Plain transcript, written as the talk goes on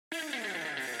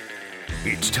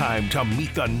It's time to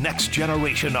meet the next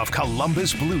generation of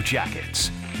Columbus Blue Jackets.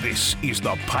 This is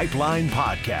the Pipeline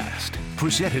Podcast,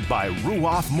 presented by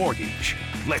Ruoff Mortgage.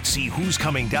 Let's see who's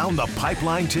coming down the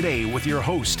pipeline today with your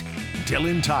host,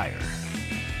 Dylan Tyrer.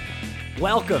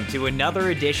 Welcome to another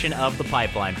edition of the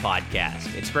Pipeline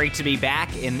Podcast. It's great to be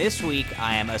back, and this week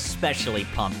I am especially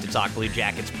pumped to talk Blue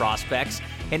Jackets prospects,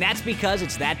 and that's because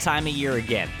it's that time of year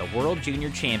again, the World Junior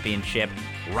Championship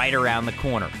right around the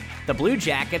corner. The Blue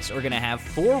Jackets are going to have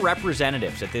 4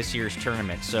 representatives at this year's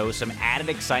tournament, so some added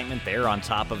excitement there on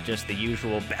top of just the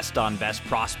usual best-on-best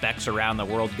prospects around the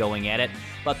world going at it.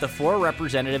 But the 4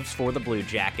 representatives for the Blue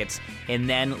Jackets, and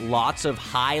then lots of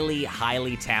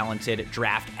highly talented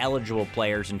draft-eligible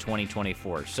players in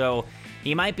 2024. So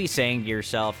you might be saying to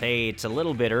yourself, hey, it's a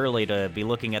little bit early to be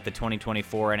looking at the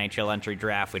 2024 NHL entry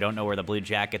draft. We don't know where the Blue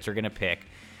Jackets are going to pick.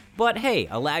 But hey,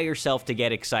 allow yourself to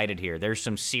get excited here. There's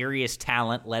some serious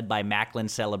talent led by Macklin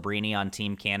Celebrini on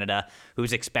Team Canada,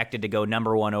 who's expected to go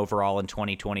number 1 overall in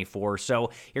 2024.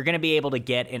 So you're going to be able to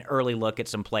get an early look at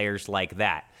some players like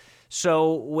that.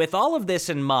 So with all of this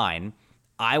in mind,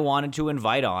 I wanted to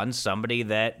invite on somebody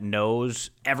that knows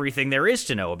everything there is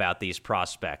to know about these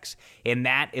prospects, and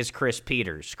that is Chris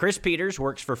Peters. Chris Peters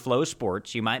works for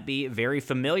FloSports. You might be very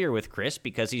familiar with Chris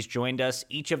because he's joined us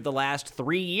each of the last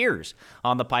 3 years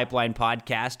on the Pipeline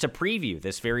Podcast to preview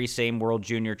this very same World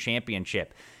Junior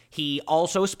Championship. He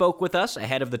also spoke with us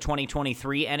ahead of the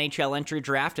 2023 NHL entry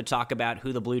draft to talk about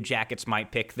who the Blue Jackets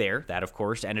might pick there. That, of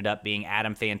course, ended up being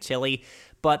Adam Fantilli.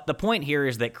 But the point here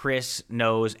is that Chris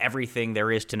knows everything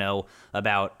there is to know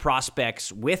about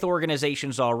prospects with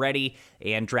organizations already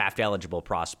and draft-eligible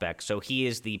prospects. So he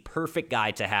is the perfect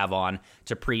guy to have on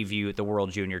to preview the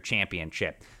World Junior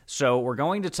Championship. So we're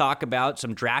going to talk about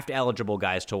some draft-eligible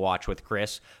guys to watch with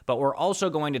Chris, but we're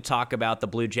also going to talk about the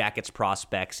Blue Jackets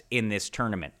prospects in this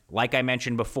tournament. Like I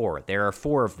mentioned before, there are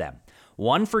 4 of them.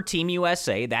 1 for Team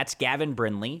USA, that's Gavin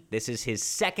Brindley. This is his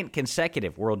 2nd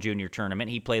consecutive World Junior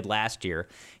Tournament. He played last year,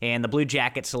 and the Blue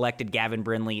Jackets selected Gavin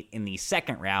Brindley in the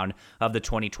 2nd round of the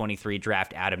 2023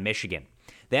 draft out of Michigan.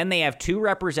 Then they have 2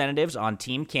 representatives on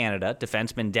Team Canada,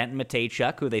 defenseman Denton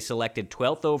Mateychuk, who they selected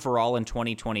 12th overall in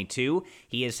 2022.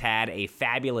 He has had a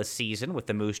fabulous season with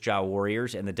the Moose Jaw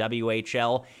Warriors in the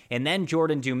WHL. And then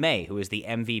Jordan Dumais, who is the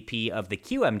MVP of the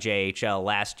QMJHL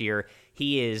last year.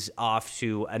 He is off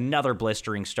to another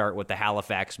blistering start with the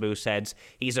Halifax Mooseheads.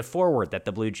 He's a forward that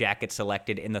the Blue Jackets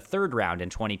selected in the 3rd round in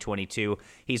 2022.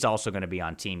 He's also going to be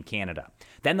on Team Canada.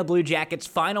 Then the Blue Jackets'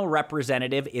 final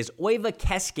representative is Oiva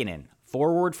Keskinen,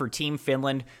 forward for Team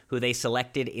Finland, who they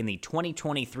selected in the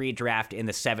 2023 draft in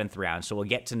the 7th round. So we'll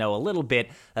get to know a little bit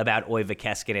about Oiva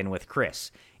Keskinen with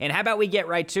Chris. And how about we get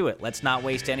right to it? Let's not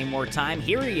waste any more time.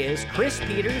 Here he is, Chris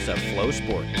Peters of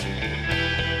FloSports.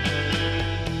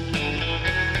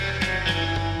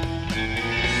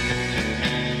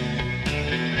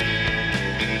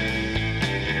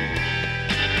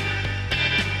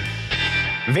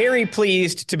 Very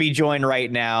pleased to be joined right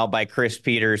now by Chris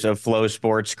Peters of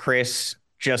FloSports. Chris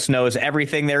just knows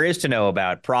everything there is to know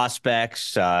about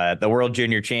prospects, the World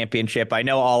Junior Championship. I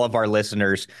know all of our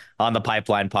listeners on the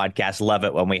Pipeline Podcast love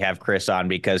it when we have Chris on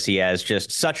because he has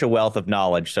just such a wealth of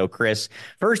knowledge. So, Chris,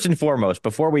 first and foremost,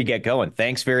 before we get going,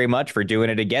 thanks very much for doing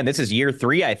it again. This is year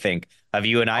 3, I think, of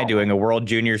you and I doing a World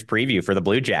Juniors preview for the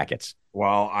Blue Jackets.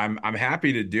 Well, I'm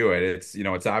happy to do it.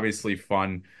 It's obviously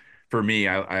fun. For me,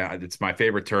 it's my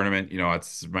favorite tournament.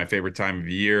 It's my favorite time of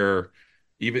year.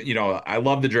 Even, I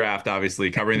love the draft,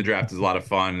 obviously. Covering the draft is a lot of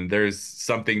fun. There's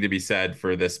something to be said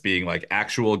for this being like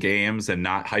actual games and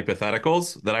not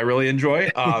hypotheticals that I really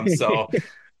enjoy. So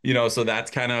that's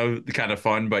kind of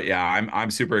fun. But yeah, I'm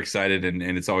super excited and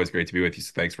it's always great to be with you.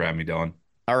 So thanks for having me, Dylan.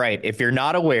 All right. If you're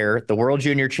not aware, the World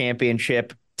Junior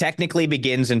Championship technically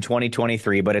begins in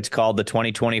 2023, but it's called the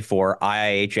 2024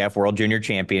 IIHF World Junior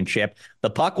Championship. The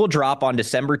puck will drop on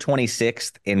December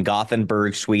 26th in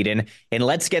Gothenburg, Sweden. And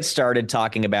let's get started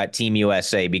talking about Team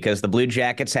USA because the Blue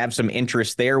Jackets have some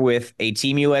interest there with a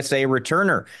Team USA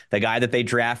returner, the guy that they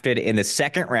drafted in the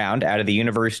 2nd round out of the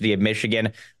University of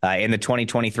Michigan in the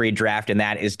 2023 draft, and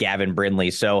that is Gavin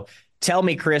Brindley. So tell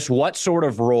me, Chris, what sort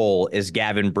of role is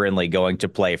Gavin Brindley going to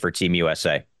play for Team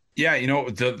USA? Yeah,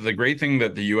 the great thing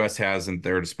that the U.S. has at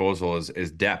their disposal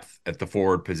is depth at the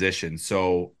forward position.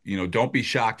 So, don't be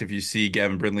shocked if you see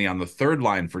Gavin Brindley on the 3rd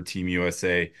line for Team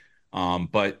USA,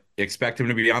 but expect him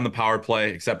to be on the power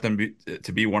play, expect him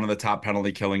to be one of the top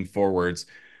penalty killing forwards.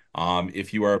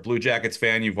 If you are a Blue Jackets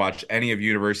fan, you've watched any of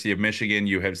University of Michigan,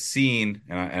 you have seen,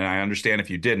 and I understand if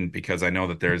you didn't, because I know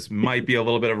that might be a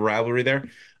little bit of a rivalry there.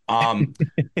 The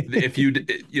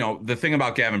thing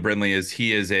about Gavin Brindley is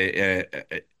he is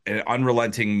an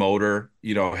unrelenting motor,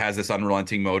 has this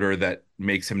unrelenting motor that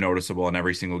makes him noticeable in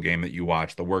every single game that you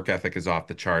watch. The work ethic is off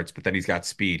the charts, but then he's got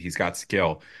speed, he's got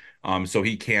skill. So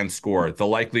he can score. The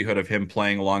likelihood of him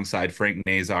playing alongside Frank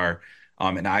Nazar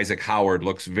and Isaac Howard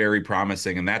looks very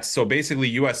promising. And that's so basically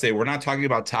USA, we're not talking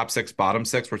about top six, bottom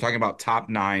six. We're talking about top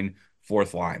nine,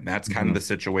 fourth line. That's kind of the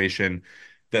situation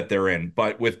that they're in.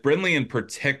 But with Brindley in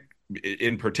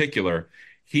particular,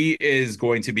 he is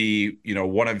going to be,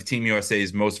 one of Team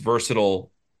USA's most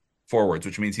versatile forwards,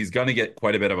 which means he's going to get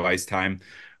quite a bit of ice time.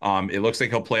 It looks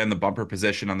like he'll play on the bumper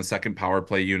position on the second power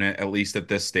play unit, at least at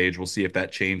this stage. We'll see if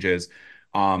that changes.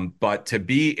 But to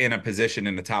be in a position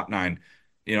in the top nine,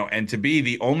 and to be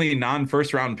the only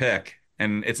non-first round pick,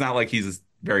 and it's not like he's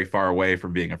very far away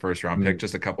from being a first round pick,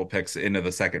 just a couple picks into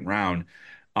the second round.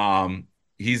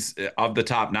 He's of the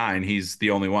top nine, he's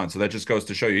the only one. So that just goes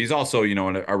to show you. He's also,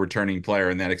 a returning player,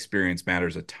 and that experience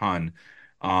matters a ton.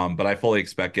 But I fully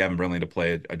expect Gavin Brindley to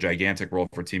play a gigantic role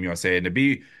for Team USA and to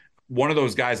be one of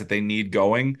those guys that they need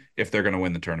going if they're going to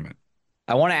win the tournament.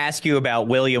 I want to ask you about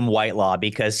William Whitelaw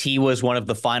because he was one of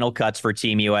the final cuts for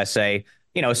Team USA.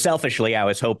 Selfishly, I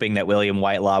was hoping that William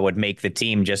Whitelaw would make the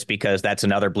team just because that's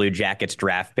another Blue Jackets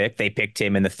draft pick. They picked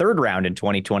him in the third round in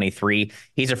 2023.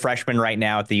 He's a freshman right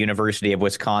now at the University of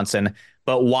Wisconsin.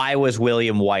 But why was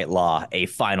William Whitelaw a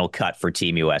final cut for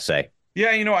Team USA?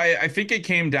 Yeah, I think it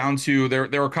came down to there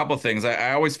were a couple of things.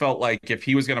 I always felt like if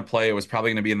he was going to play, it was probably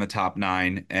going to be in the top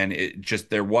nine, and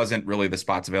there wasn't really the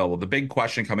spots available. The big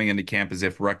question coming into camp is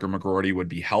if Recker McGroarty would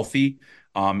be healthy.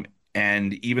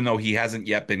 And even though he hasn't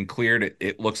yet been cleared,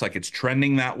 it looks like it's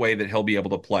trending that way that he'll be able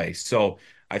to play. So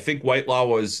I think Whitelaw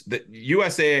was the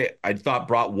USA, I thought,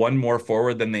 brought one more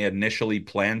forward than they initially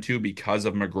planned to because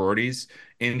of McGroarty's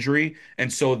injury.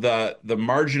 And so the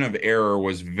margin of error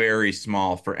was very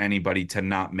small for anybody to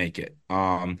not make it.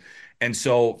 And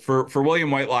so for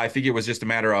William Whitelaw, I think it was just a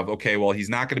matter of, okay, well, he's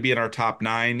not going to be in our top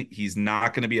nine. He's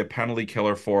not going to be a penalty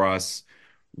killer for us.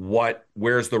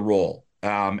 Where's the role?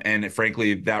 And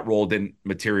frankly, that role didn't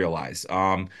materialize.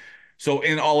 So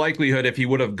in all likelihood, if he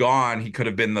would have gone, he could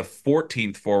have been the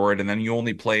 14th forward, and then you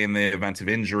only play in the event of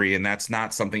injury. And that's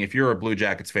not something, if you're a Blue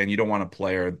Jackets fan, you don't want a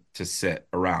player to sit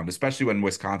around, especially when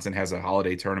Wisconsin has a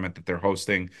holiday tournament that they're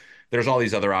hosting. There's all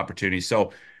these other opportunities.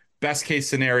 So best case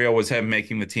scenario was him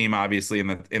making the team, obviously, in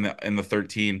the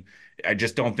 13. I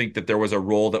just don't think that there was a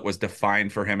role that was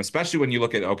defined for him, especially when you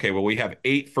look at, okay, well, we have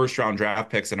 8 first-round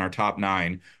draft picks in our top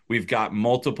 9. We've got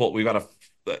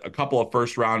a couple of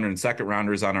first rounder and second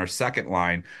rounders on our second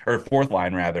line, or fourth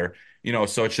line rather,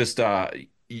 so it's just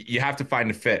you have to find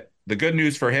a fit. The good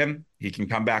news for him, he can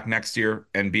come back next year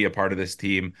and be a part of this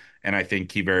team. And I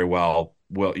think he very well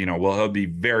he'll be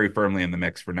very firmly in the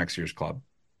mix for next year's club.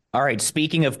 All right.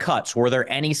 Speaking of cuts, were there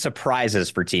any surprises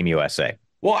for Team USA?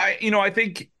 Well, I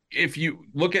think if you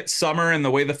look at summer and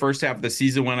the way the first half of the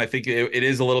season went, I think it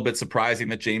is a little bit surprising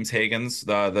that James Higgins,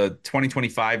 the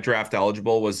 2025 draft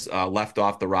eligible, was left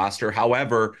off the roster.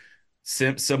 However,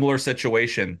 similar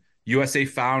situation. USA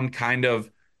found kind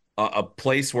of a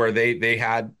place where they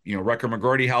had, Recker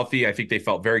McGroarty healthy. I think they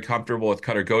felt very comfortable with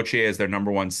Cutter Gauthier as their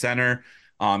number one center.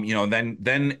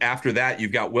 Then after that,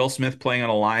 you've got Will Smith playing on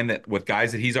a line that with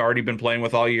guys that he's already been playing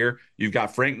with all year. You've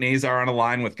got Frank Nazar on a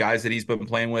line with guys that he's been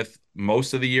playing with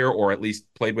most of the year, or at least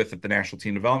played with at the National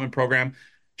Team Development Program.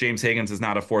 James Higgins is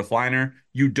not a fourth liner.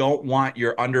 You don't want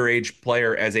your underage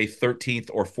player as a 13th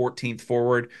or 14th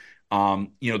forward.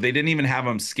 They didn't even have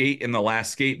him skate in the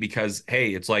last skate because,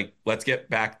 hey, it's like, let's get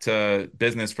back to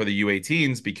business for the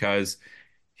U18s because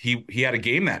he had a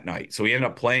game that night. So he ended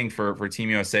up playing for Team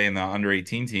USA in the under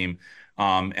 18 team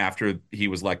after he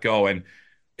was let go. And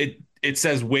it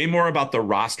says way more about the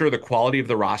roster, the quality of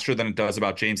the roster, than it does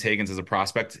about James Higgins as a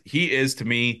prospect. He is, to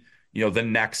me, the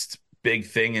next big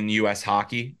thing in U.S.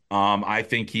 hockey. I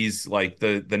think he's like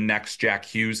the next Jack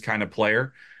Hughes kind of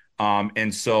player.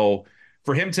 And so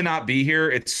for him to not be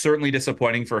here, it's certainly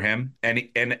disappointing for him.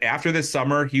 And after this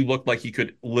summer, he looked like he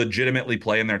could legitimately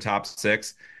play in their top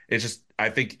 6. It's just, I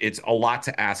think it's a lot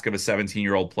to ask of a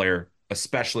 17-year-old player,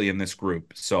 especially in this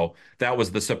group. So that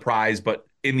was the surprise, but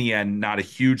in the end, not a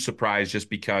huge surprise just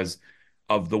because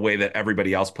of the way that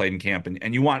everybody else played in camp.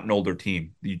 And you want an older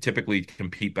team. You typically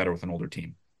compete better with an older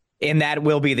team. And that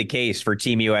will be the case for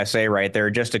Team USA, right? There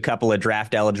are just a couple of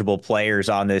draft eligible players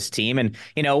on this team. And,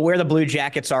 where the Blue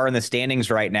Jackets are in the standings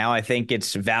right now, I think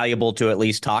it's valuable to at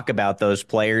least talk about those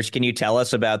players. Can you tell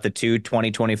us about the 2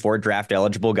 2024 draft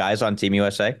eligible guys on Team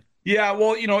USA? Yeah,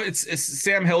 well, it's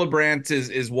Sam Hillebrandt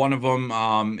is one of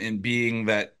them, in being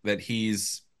that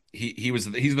he's he's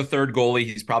the third goalie.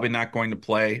 He's probably not going to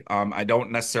play. I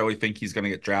don't necessarily think he's going to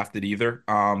get drafted either.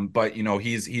 But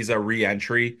he's a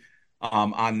re-entry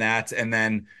on that. And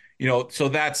then, so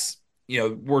that's,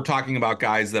 we're talking about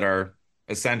guys that are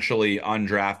essentially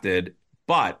undrafted,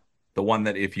 but the one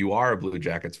that if you are a Blue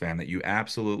Jackets fan that you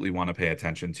absolutely want to pay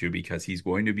attention to because he's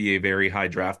going to be a very high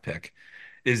draft pick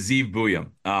is Zeev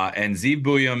Buium. And Zeev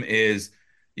Buium is,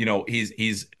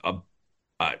 he's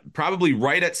probably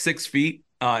right at 6 feet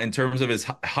in terms of his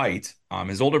height.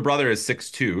 His older brother is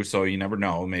 6'2", so you never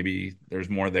know. Maybe there's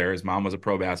more there. His mom was a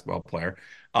pro basketball player.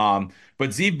 But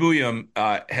Zeev Buium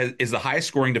is the highest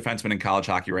scoring defenseman in college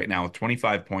hockey right now with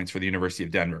 25 points for the University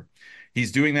of Denver.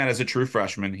 He's doing that as a true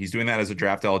freshman. He's doing that as a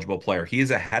draft eligible player. He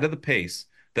is ahead of the pace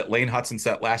that Lane Hudson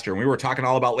set last year. And we were talking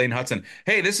all about Lane Hudson.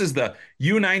 Hey, this is the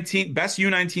best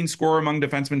U19 scorer among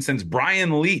defensemen since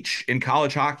Brian Leach in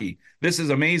college hockey. This is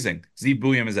amazing. Zeev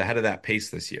Buium is ahead of that pace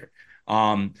this year.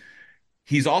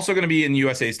 He's also going to be in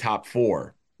USA's top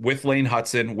 4 with Lane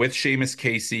Hudson, with Seamus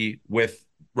Casey, with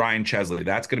Ryan Chesley.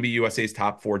 That's going to be USA's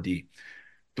top 4D.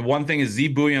 The one thing is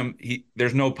Zeev Buium,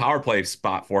 there's no power play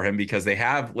spot for him because they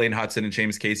have Lane Hudson and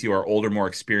Seamus Casey who are older, more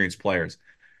experienced players.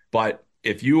 But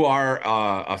if you are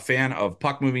a fan of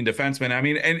puck moving defensemen, I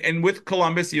mean, and with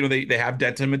Columbus, they have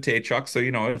Denton Mateychuk, so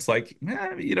it's like,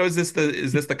 is this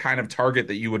the kind of target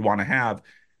that you would want to have?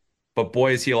 But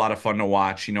boy, is he a lot of fun to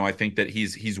watch. I think that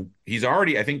he's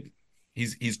already, I think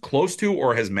he's close to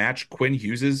or has matched Quinn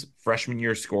Hughes's freshman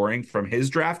year scoring from his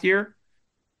draft year.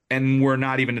 And we're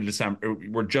not even in December.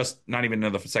 We're just not even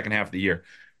into the second half of the year.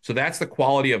 So that's the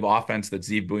quality of offense that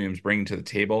Zeev Buium's bringing to the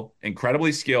table.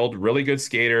 Incredibly skilled, really good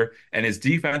skater, and his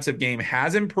defensive game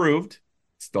has improved.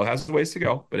 Still has ways to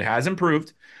go, but it has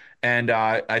improved. And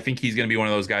I think he's going to be one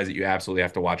of those guys that you absolutely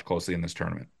have to watch closely in this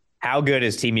tournament. How good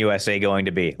is Team USA going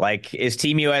to be? Like, is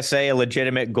Team USA a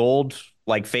legitimate gold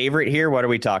favorite here? What are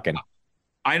we talking?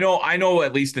 I know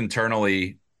at least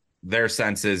internally their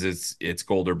sense is it's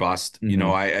gold or bust.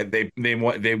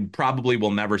 Mm-hmm. They probably will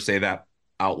never say that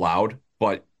out loud,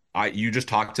 but you just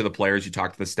talk to the players, you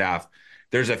talk to the staff.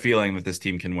 There's a feeling that this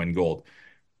team can win gold.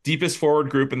 Deepest forward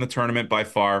group in the tournament by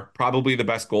far, probably the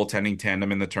best goaltending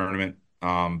tandem in the tournament.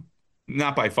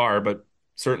 Not by far, but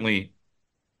certainly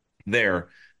there.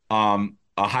 A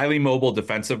highly mobile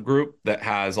defensive group that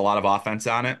has a lot of offense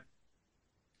on it.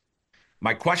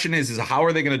 My question is how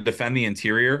are they going to defend the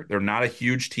interior? They're not a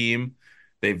huge team.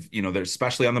 They're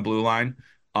especially on the blue line.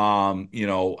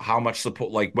 How much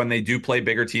support, when they do play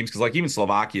bigger teams, because even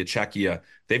Slovakia, Czechia,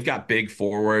 they've got big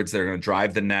forwards. They're going to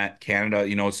drive the net.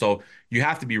 Canada, so you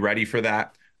have to be ready for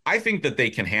that. I think that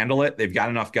they can handle it. They've got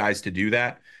enough guys to do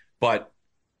that. But,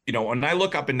 when I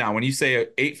look up and down, when you say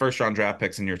 8 first-round draft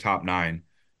picks in your top 9,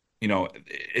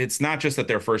 it's not just that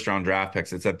they're first round draft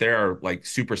picks. It's that there are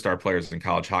superstar players in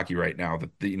college hockey right now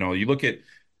that, you look at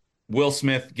Will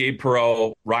Smith, Gabe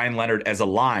Perreault, Ryan Leonard as a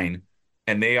line,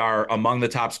 and they are among the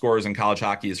top scorers in college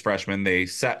hockey as freshmen. They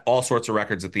set all sorts of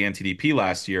records at the NTDP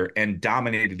last year and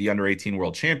dominated the under 18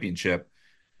 World Championship.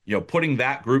 Putting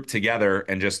that group together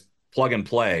and just plug and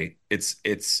play, it's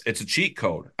a cheat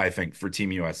code, I think, for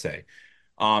Team USA.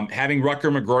 Having Rutger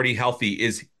McGroarty healthy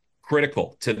is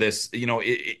critical to this.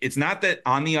 It's not that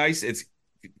on the ice,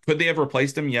 could they have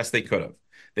replaced him? Yes, they could have.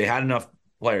 They had enough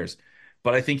players.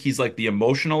 But I think he's the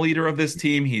emotional leader of this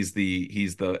team. He's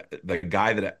the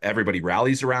guy that everybody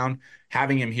rallies around.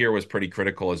 Having him here was pretty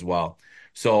critical as well.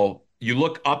 So you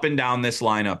look up and down this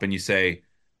lineup and you say,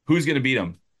 who's going to beat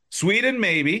them? Sweden,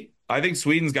 maybe. I think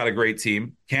Sweden's got a great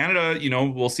team. Canada,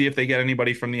 we'll see if they get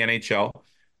anybody from the NHL.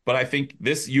 But I think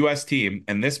this U.S. team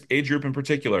and this age group in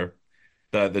particular,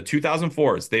 the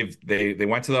 2004s, they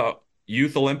went to the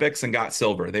Youth Olympics and got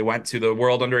silver. They went to the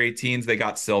World Under 18s, they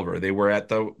got silver.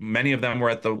 Many of them were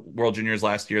at the World Juniors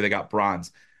last year, they got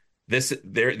bronze.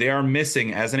 They are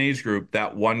missing as an age group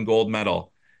that one gold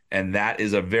medal, and that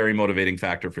is a very motivating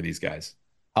factor for these guys.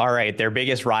 All right, their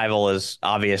biggest rival is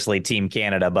obviously Team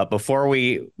Canada, but before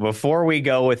we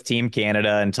go with Team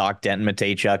Canada and talk Denton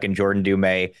Mateychuk and Jordan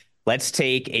Dumais, let's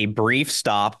take a brief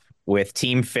stop with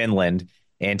Team Finland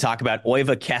and talk about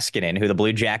Oiva Keskinen, who the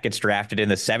Blue Jackets drafted in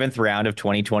the 7th round of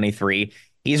 2023.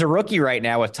 He's a rookie right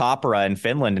now with Tappara in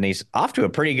Finland, and he's off to a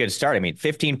pretty good start.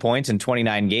 15 points in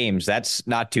 29 games. That's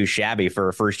not too shabby for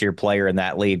a first-year player in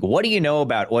that league. What do you know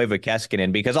about Oiva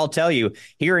Keskinen? Because I'll tell you,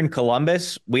 here in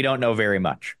Columbus, we don't know very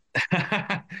much.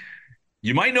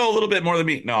 You might know a little bit more than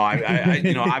me. No, I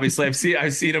obviously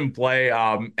I've seen him play,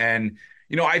 and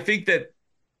I think that,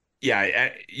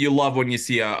 you love when you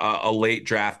see a late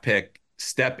draft pick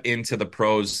step into the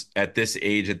pros at this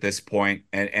age, at this point,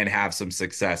 and have some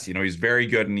success. He's very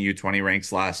good in the U20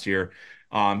 ranks last year.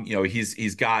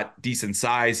 He's got decent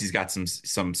size, he's got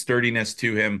some sturdiness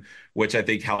to him, which I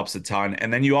think helps a ton.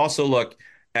 And then you also look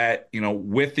at,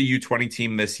 with the U20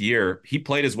 team this year, he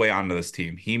played his way onto this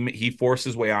team. He forced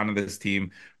his way onto this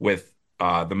team with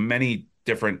the many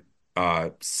different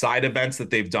side events that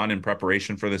they've done in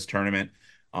preparation for this tournament.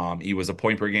 He was a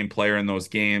point per game player in those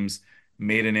games,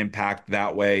 made an impact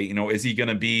that way. Is he going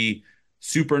to be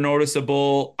super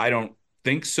noticeable? I don't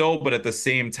think so, but at the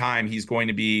same time, he's going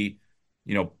to be,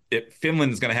 if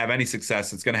Finland's going to have any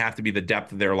success, it's going to have to be the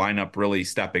depth of their lineup really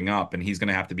stepping up, and he's going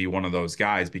to have to be one of those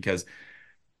guys because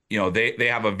they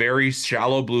have a very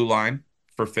shallow blue line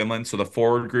for Finland, so the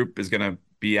forward group is going to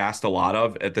be asked a lot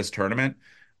of at this tournament.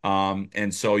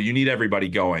 And so you need everybody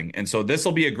going. And so this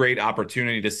will be a great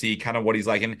opportunity to see kind of what he's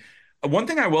like. And one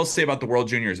thing I will say about the World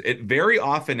Juniors, it very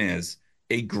often is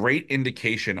a great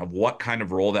indication of what kind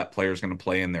of role that player is going to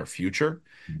play in their future.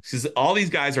 Because all these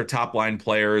guys are top line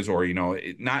players, or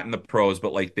not in the pros,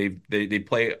 but like they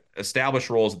play established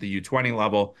roles at the U20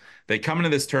 level. They come into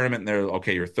this tournament and they're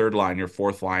okay, your third line, your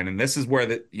fourth line, and this is where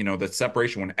the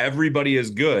separation, when everybody is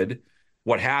good,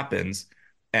 what happens.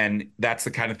 And that's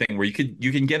the kind of thing where you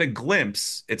can get a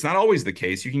glimpse. It's not always the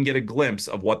case. You can get a glimpse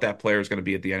of what that player is going to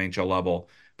be at the NHL level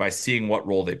by seeing what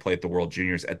role they play at the World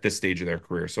Juniors at this stage of their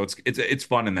career. So it's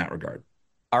fun in that regard.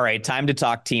 All right, time to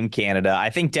talk Team Canada. I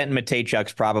think Denton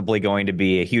Mateychuk's probably going to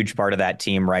be a huge part of that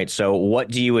team, right? So what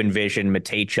do you envision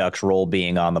Mateychuk's role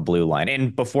being on the blue line?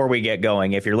 And before we get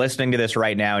going, if you're listening to this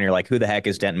right now and you're like, who the heck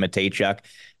is Denton Mateychuk?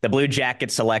 The Blue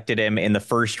Jackets selected him in the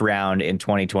first round in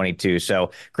 2022.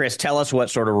 So, Chris, tell us what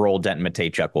sort of role Denton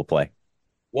Mateychuk will play.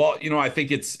 Well, I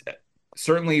think it's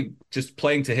certainly just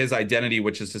playing to his identity,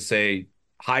 which is to say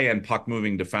high-end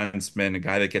puck-moving defenseman, a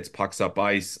guy that gets pucks up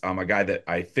ice, a guy that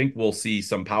I think will see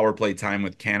some power play time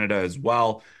with Canada as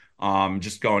well.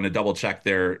 Just going to double check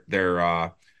he's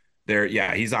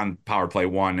on power play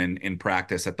 1 in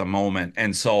practice at the moment.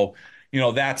 And so,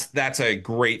 that's a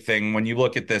great thing when you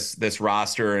look at this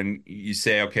roster and you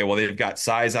say, okay, well, they've got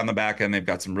size on the back end, they've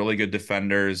got some really good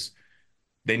defenders.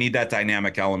 They need that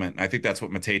dynamic element. And I think that's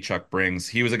what Mateychuk brings.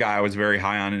 He was a guy I was very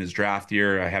high on in his draft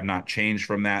year. I have not changed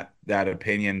from that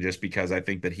opinion, just because I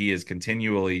think that he has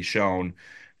continually shown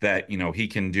that, he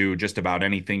can do just about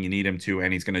anything you need him to,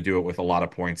 and he's going to do it with a lot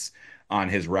of points on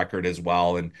his record as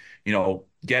well. And, going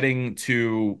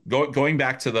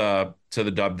back to the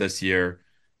dub this year,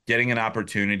 getting an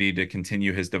opportunity to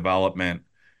continue his development,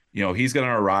 he's going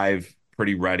to arrive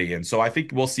pretty ready. And so I think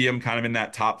we'll see him kind of in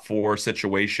that top 4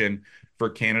 situation for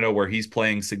Canada, where he's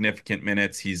playing significant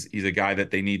minutes. He's a guy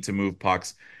that they need to move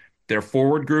pucks. Their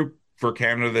forward group for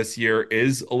Canada this year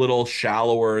is a little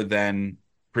shallower than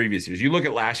previous years. You look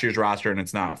at last year's roster and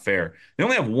it's not fair. They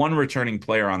only have one returning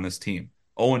player on this team,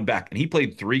 Owen Beck, and he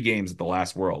played 3 games at the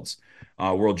last World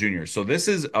Juniors. So this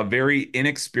is a very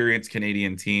inexperienced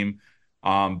Canadian team,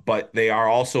 but they are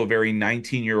also very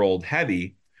 19-year-old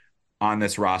heavy on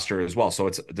this roster as well. So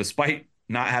it's, despite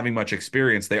not having much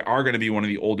experience, they are going to be one of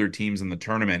the older teams in the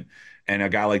tournament. And a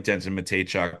guy like Denton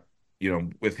Mateychuk,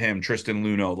 with him, Tristan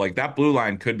Luneau, like that blue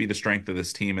line could be the strength of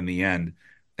this team in the end.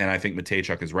 And I think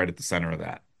Mateychuk is right at the center of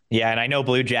that. Yeah, and I know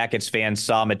Blue Jackets fans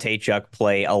saw Mateychuk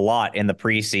play a lot in the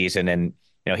preseason, and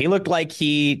he looked like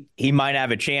he might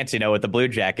have a chance, with the Blue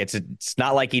Jackets. It's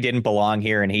not like he didn't belong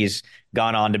here, and he's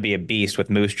gone on to be a beast with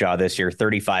Moose Jaw this year,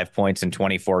 35 points in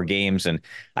 24 games. And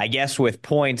I guess with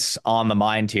points on the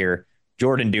mind here,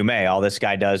 Jordan Dumais, all this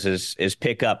guy does is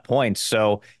pick up points.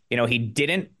 So, he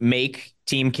didn't make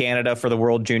Team Canada for the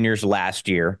World Juniors last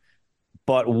year,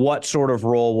 but what sort of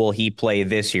role will he play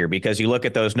this year? Because you look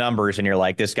at those numbers and you're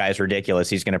like, this guy's ridiculous.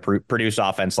 He's going to produce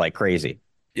offense like crazy.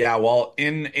 Yeah, well,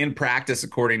 in practice,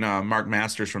 according to Mark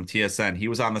Masters from TSN, he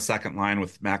was on the second line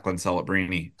with Macklin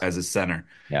Celebrini as his center.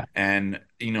 Yeah. And,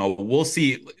 we'll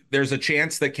see. There's a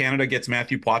chance that Canada gets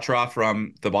Matthew Poitras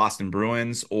from the Boston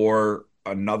Bruins, or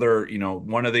another,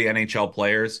 one of the NHL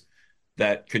players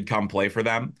that could come play for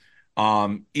them.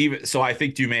 Even so, I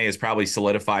think Dumais is probably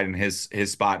solidified in his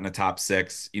spot in the top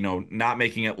 6, not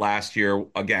making it last year.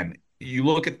 Again, you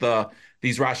look at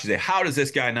these rosters, you say, how does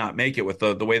this guy not make it with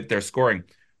the way that they're scoring?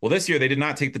 Well, this year they did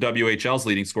not take the WHL's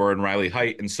leading scorer in Riley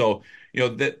Height. And so,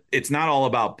 that it's not all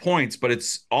about points, but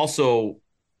it's also,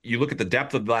 you look at the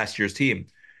depth of last year's team.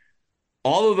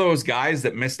 All of those guys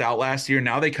that missed out last year,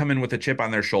 now they come in with a chip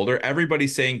on their shoulder.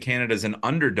 Everybody's saying Canada's an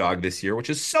underdog this year, which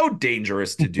is so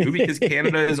dangerous to do because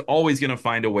Canada is always going to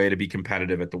find a way to be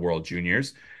competitive at the World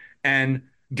Juniors. And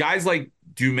guys like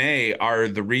Dumais are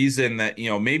the reason that,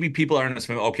 maybe people aren't as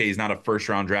familiar. Okay, he's not a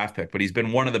first-round draft pick, but he's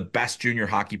been one of the best junior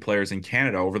hockey players in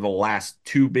Canada over the last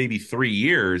 2, maybe 3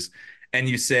 years. And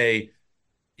you say,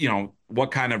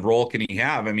 what kind of role can he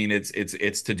have? I mean,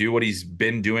 it's to do what he's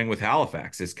been doing with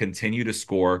Halifax, is continue to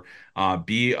score,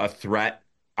 be a threat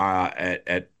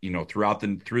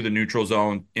through the neutral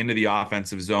zone into the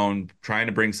offensive zone, trying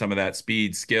to bring some of that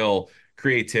speed, skill,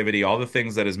 creativity, all the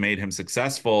things that has made him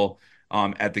successful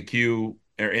at the Q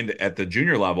or at the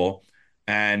junior level,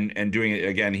 and doing it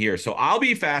again here. So I'll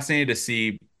be fascinated to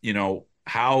see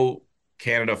how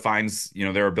Canada finds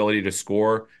their ability to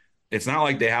score. It's not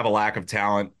like they have a lack of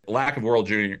talent, lack of World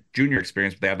Junior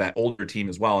experience, but they have that older team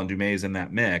as well, and Dumais in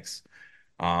that mix.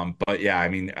 But yeah, I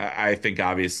mean, I think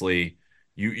obviously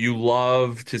you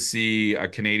love to see a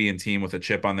Canadian team with a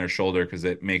chip on their shoulder, because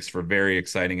it makes for very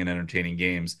exciting and entertaining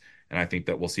games. And I think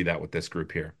that we'll see that with this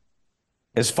group here.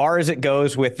 As far as it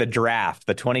goes with the draft,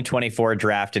 the 2024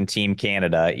 draft in Team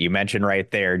Canada, you mentioned right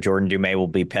there, Jordan Dumais will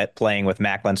be playing with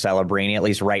Macklin Celebrini. At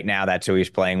least right now, that's who he's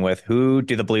playing with. Who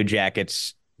do the Blue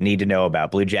Jackets need to know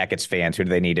about? Blue Jackets fans, who do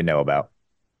they need to know about?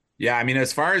 Yeah, I mean,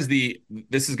 as far as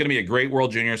this is going to be a great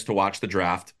World Juniors to watch the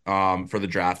draft. For the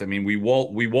draft, I mean, we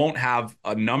won't have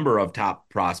a number of top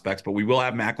prospects, but we will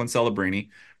have Macklin Celebrini.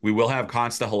 We will have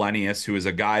Consta Helenius, who is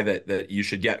a guy that you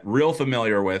should get real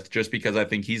familiar with, just because I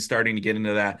think he's starting to get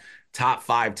into that top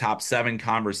 5, top 7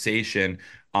 conversation.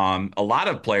 A lot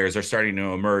of players are starting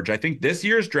to emerge. I think this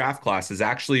year's draft class has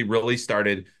actually really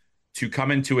started to come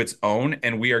into its own,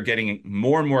 and we are getting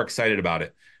more and more excited about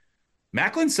it.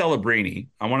 Macklin Celebrini,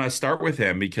 I want to start with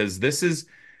him because this is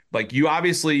like, you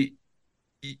obviously,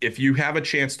 if you have a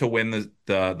chance to win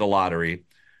the lottery,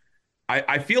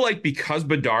 I feel like because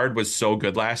Bedard was so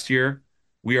good last year,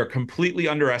 we are completely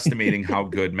underestimating how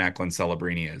good Macklin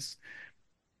Celebrini is.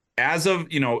 As of,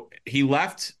 he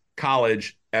left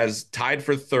college as tied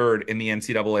for 3rd in the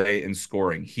NCAA in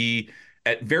scoring. He,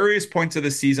 at various points of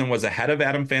the season, was ahead of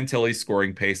Adam Fantilli's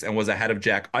scoring pace and was ahead of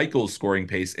Jack Eichel's scoring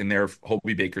pace in their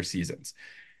Hobey Baker seasons.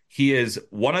 He is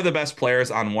one of the best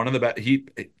players on one of the best.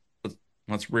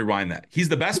 Let's rewind that. He's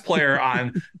the best player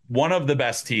on one of the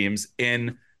best teams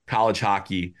in college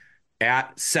hockey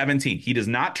at 17. He does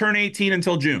not turn 18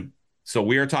 until June. So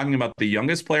we are talking about the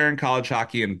youngest player in college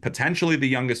hockey and potentially the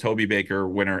youngest Hobey Baker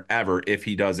winner ever, if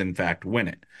he does in fact win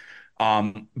it.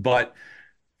 But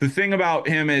the thing about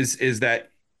him is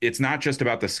that it's not just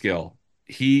about the skill.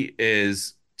 He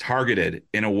is targeted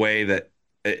in a way that,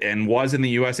 and was in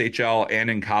the USHL and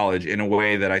in college, in a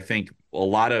way that I think a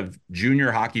lot of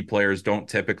junior hockey players don't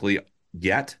typically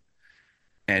get,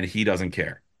 and he doesn't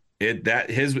care.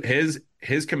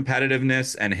 His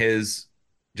competitiveness and his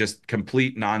just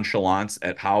complete nonchalance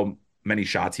at how many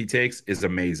shots he takes is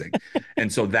amazing.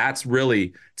 And so that's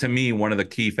really, to me, one of the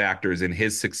key factors in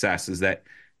his success, is that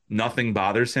nothing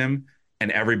bothers him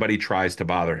and everybody tries to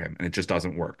bother him, and it just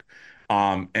doesn't work.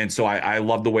 And so I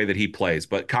love the way that he plays.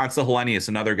 But Consta Helenius,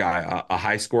 another guy, a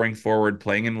high scoring forward,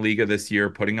 playing in Liga this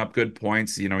year, putting up good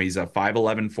points. He's a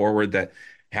 5'11" forward that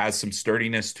has some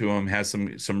sturdiness to him, has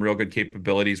some real good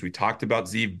capabilities. We talked about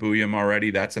Zeev Buyum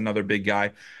already. That's another big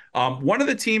guy. One of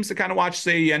the teams to kind of watch,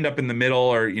 say you end up in the middle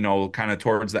or, kind of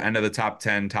towards the end of the top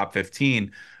 10, top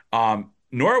 15.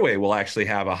 Norway will actually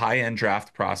have a high-end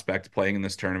draft prospect playing in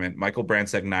this tournament, Michael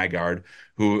Brandstad Nygaard,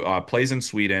 who plays in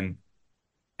Sweden.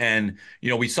 And,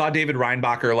 we saw David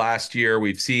Reinbacher last year.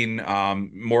 We've seen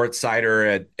Moritz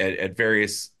Seider at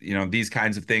various, these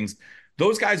kinds of things.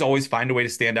 Those guys always find a way to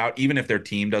stand out, even if their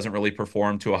team doesn't really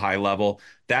perform to a high level.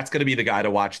 That's going to be the guy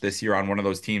to watch this year on one of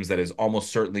those teams that is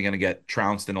almost certainly going to get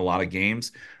trounced in a lot of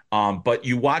games. But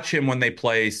you watch him when they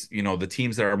play, the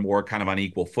teams that are more kind of on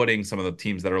equal footing, some of the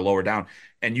teams that are lower down,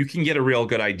 and you can get a real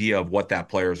good idea of what that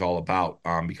player is all about,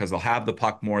 because they'll have the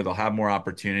puck more, they'll have more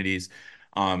opportunities.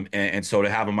 And so to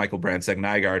have a Michael Brandstad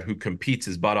Nygaard who competes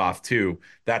his butt off too,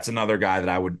 that's another guy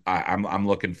that I'm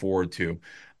looking forward to.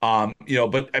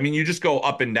 But I mean, you just go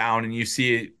up and down and you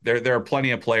see there are plenty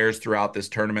of players throughout this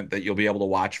tournament that you'll be able to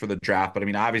watch for the draft. But I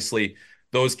mean, obviously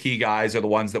those key guys are the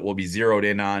ones that will be zeroed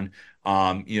in on.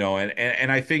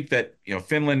 And I think that,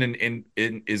 Finland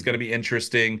is going to be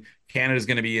interesting. Canada is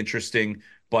going to be interesting,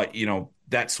 but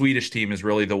that Swedish team is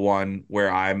really the one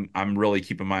where I'm really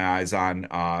keeping my eyes on.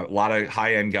 A lot of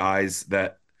high end guys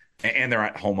and they're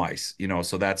at home ice,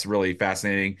 so that's really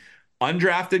fascinating.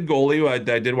 Undrafted goalie, I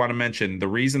did want to mention, the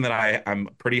reason that I'm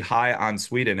pretty high on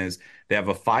Sweden is they have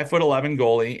a 5'11"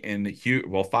 goalie in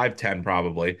 5'10"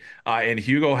 probably, in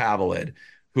Hugo Havelid,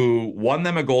 who won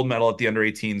them a gold medal at the under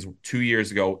 18s 2 years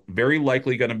ago. Very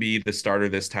likely going to be the starter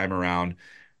this time around.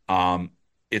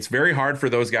 It's very hard for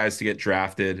those guys to get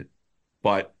drafted,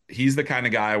 but he's the kind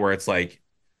of guy where it's like,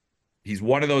 he's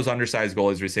one of those undersized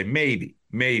goalies where you say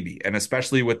maybe, and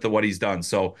especially with what he's done.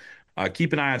 So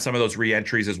Keep an eye on some of those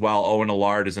re-entries as well. Owen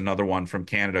Allard is another one from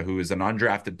Canada who is an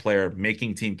undrafted player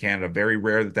making Team Canada. Very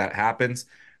rare that that happens,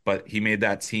 but he made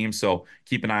that team. So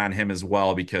keep an eye on him as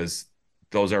well, because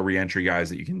those are re-entry guys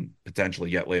that you can potentially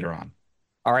get later on.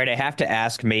 All right, I have to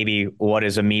ask maybe what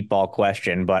is a meatball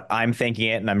question, but I'm thinking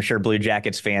it, and I'm sure Blue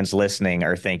Jackets fans listening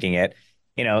are thinking it.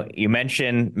 You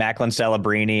mentioned Macklin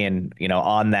Celebrini, and,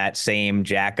 on that same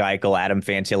Jack Eichel, Adam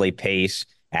Fantilli pace.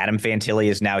 Adam Fantilli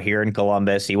is now here in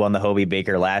Columbus. He won the Hobey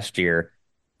Baker last year.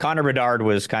 Connor Bedard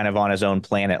was kind of on his own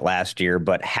planet last year,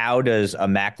 but how does a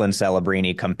Macklin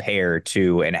Celebrini compare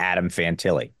to an Adam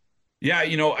Fantilli? Yeah,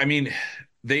 I mean,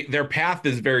 their path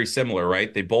is very similar,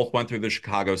 right? They both went through the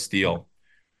Chicago Steel.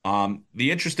 The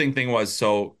interesting thing was,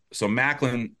 so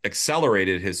Macklin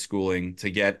accelerated his schooling to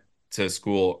get to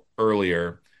school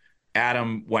earlier.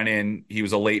 Adam went in, he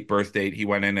was a late birth date. He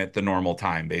went in at the normal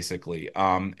time, basically.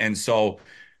 And so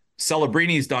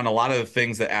Celebrini's done a lot of the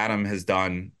things that Adam has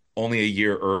done only a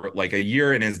year, or like a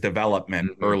year in his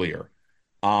development earlier.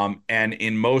 And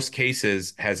in most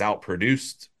cases has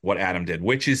outproduced what Adam did,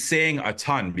 which is saying a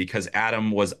ton, because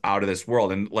Adam was out of this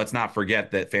world. And let's not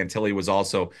forget that Fantilli was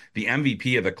also the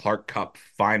MVP of the Clark Cup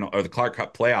final, or the Clark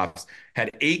Cup playoffs, had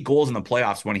 8 goals in the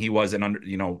playoffs when he was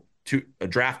a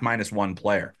draft -1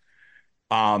 player.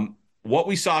 What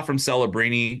we saw from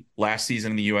Celebrini last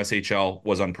season in the USHL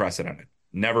was unprecedented.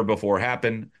 Never before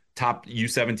happened. Top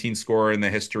U17 scorer in the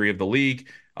history of the league.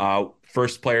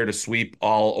 First player to sweep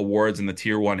all awards in the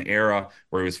Tier 1 era,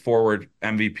 where he was forward,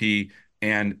 MVP,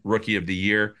 and Rookie of the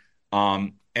Year.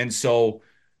 And so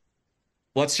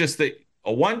let's just think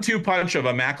a 1-2 punch of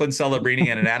a Macklin Celebrini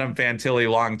and an Adam Fantilli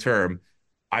long term.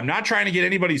 I'm not trying to get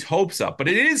anybody's hopes up, but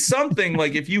it is something.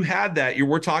 Like, if you had that,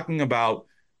 we're talking about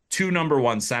 2 number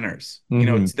 1 centers.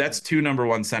 That's 2 number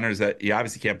 1 centers that you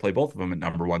obviously can't play both of them at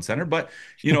number 1 center. But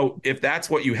if that's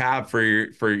what you have for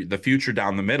the future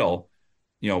down the middle,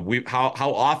 how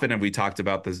often have we talked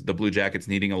about the Blue Jackets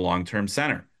needing a long-term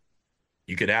center?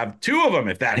 You could have 2 of them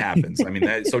if that happens. I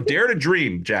mean, so dare to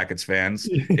dream, Jackets fans.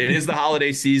 It is the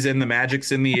holiday season. The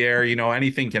magic's in the air.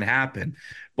 Anything can happen.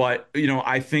 But,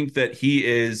 I think that he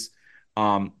is,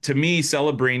 to me,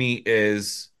 Celebrini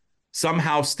is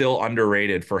somehow still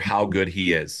underrated for how good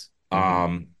he is.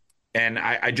 And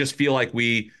I just feel like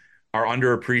we are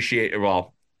underappreciated.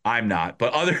 Well, I'm not,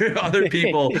 but other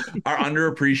people are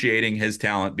underappreciating his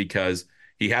talent, because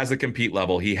he has the compete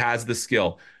level. He has the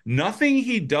skill. Nothing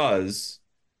he does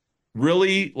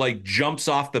really like jumps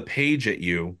off the page at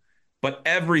you, but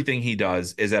everything he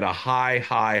does is at a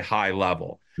high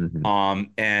level.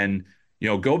 And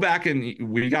go back, and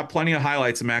we got plenty of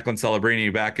highlights of Macklin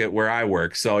Celebrini back at where I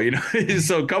work. So,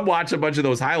 so come watch a bunch of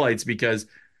those highlights, because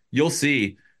you'll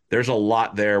see there's a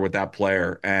lot there with that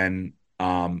player. And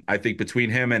I think between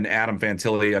him and Adam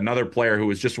Fantilli, another player who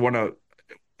was just an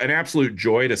absolute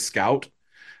joy to scout,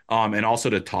 and also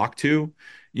to talk to,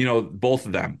 both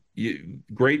of them,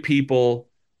 great people,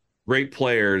 great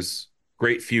players,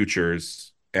 great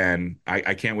futures. And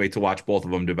I can't wait to watch both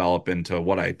of them develop into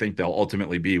what I think they'll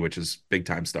ultimately be, which is big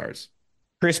time stars.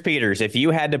 Chris Peters, if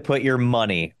you had to put your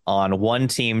money on one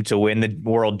team to win the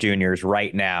World Juniors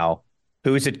right now,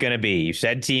 who's it going to be? You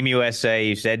said Team USA,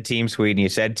 you said Team Sweden, you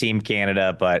said Team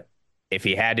Canada, but if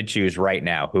you had to choose right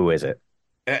now, who is it?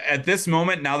 At this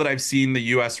moment, now that I've seen the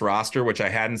U.S. roster, which I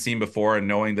hadn't seen before, and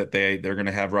knowing that they're going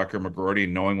to have Rucker McGroarty,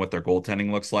 and knowing what their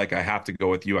goaltending looks like, I have to go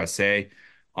with USA.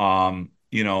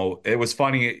 It was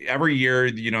funny. Every year,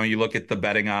 you look at the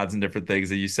betting odds and different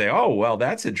things, and you say, oh, well,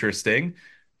 that's interesting.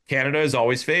 Canada is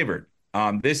always favored.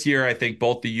 This year, I think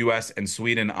both the U.S. and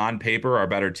Sweden on paper are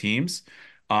better teams.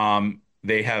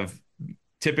 They have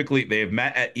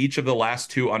met at each of the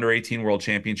last 2 under-18 World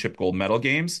Championship gold medal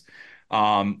games.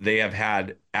 They have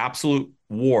had absolute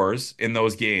wars in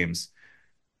those games.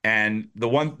 And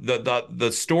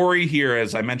the story here,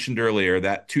 as I mentioned earlier,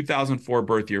 that 2004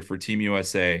 birth year for Team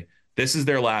USA, this is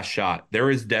their last shot. There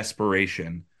is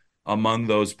desperation among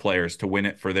those players to win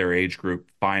it for their age group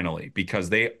finally, because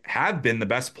they have been the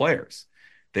best players.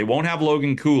 They won't have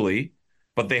Logan Cooley,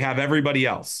 but they have everybody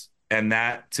else. And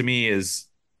that, to me, is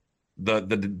the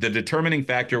determining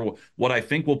factor, what I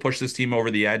think will push this team over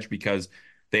the edge, because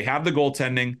they have the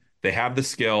goaltending, they have the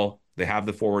skill, they have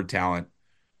the forward talent.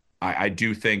 I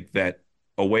do think that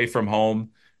away from home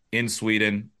in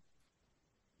Sweden,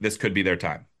 this could be their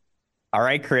time. All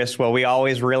right, Chris. Well, we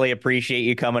always really appreciate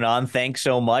you coming on. Thanks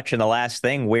so much. And the last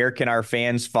thing, where can our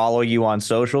fans follow you on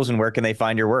socials, and where can they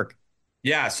find your work?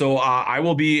 Yeah, so I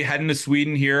will be heading to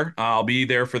Sweden here. I'll be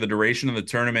there for the duration of the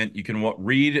tournament. You can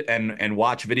read and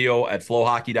watch video at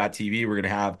flohockey.tv. We're going to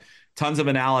have tons of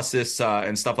analysis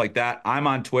and stuff like that. I'm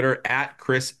on Twitter at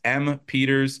Chris M.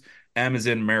 Peters, M is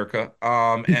in America.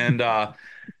 And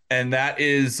that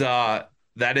is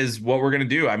what we're gonna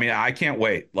do. I mean, I can't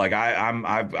wait. Like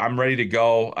I'm ready to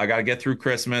go. I got to get through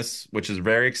Christmas, which is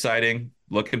very exciting.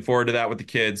 Looking forward to that with the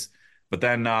kids. But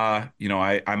then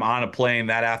I'm on a plane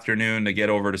that afternoon to get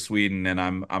over to Sweden, and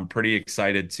I'm pretty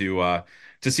excited to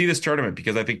see this tournament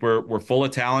because I think we're full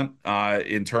of talent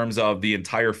in terms of the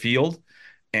entire field,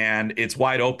 and it's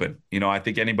wide open. I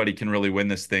think anybody can really win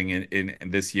this thing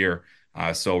in this year.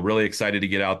 So really excited to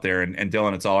get out there. And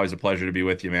Dylan, it's always a pleasure to be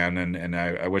with you, man. And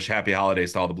I wish happy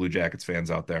holidays to all the Blue Jackets fans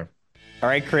out there. All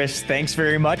right, Chris, thanks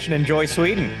very much and enjoy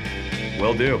Sweden.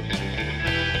 Will do.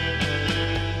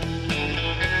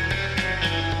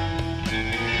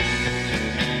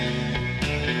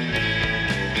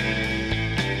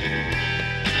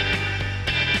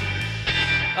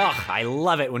 Oh, I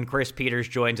love it when Chris Peters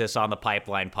joins us on the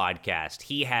Pipeline podcast.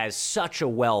 He has such a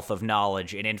wealth of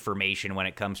knowledge and information when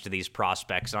it comes to these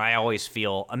prospects, and I always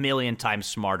feel a million times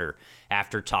smarter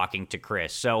after talking to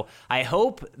Chris. So I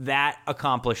hope that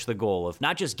accomplished the goal of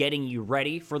not just getting you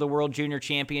ready for the World Junior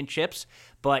Championships,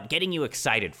 but getting you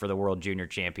excited for the World Junior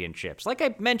Championships. Like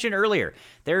I mentioned earlier,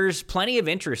 there's plenty of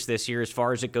interest this year as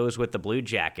far as it goes with the Blue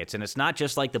Jackets, and it's not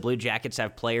just like the Blue Jackets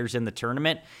have players in the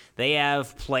tournament. They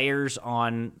have players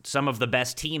on some of the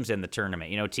best teams in the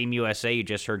tournament. Team USA, you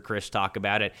just heard Chris talk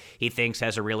about it, he thinks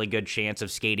has a really good chance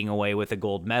of skating away with a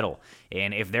gold medal.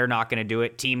 And if they're not going to do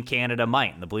it, Team Canada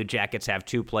might. And the Blue Jackets have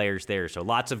 2 players there. So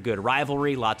lots of good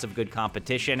rivalry, lots of good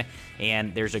competition,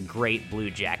 and there's a great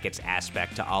Blue Jackets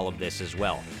aspect to all of this as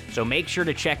well. So make sure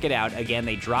to check it out. Again,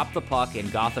 they drop the puck in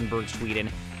Gothenburg, Sweden,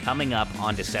 coming up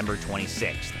on December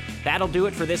 26th. That'll do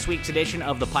it for this week's edition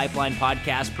of the Pipeline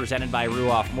Podcast presented by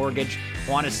Ruoff Mortgage.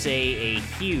 Want to say a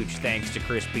huge thanks to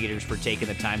Chris Peters for taking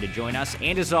the time to join us.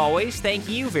 And as always, thank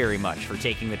you very much for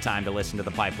taking the time to listen to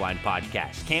the Pipeline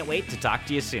Podcast. Can't wait to talk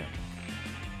to you soon.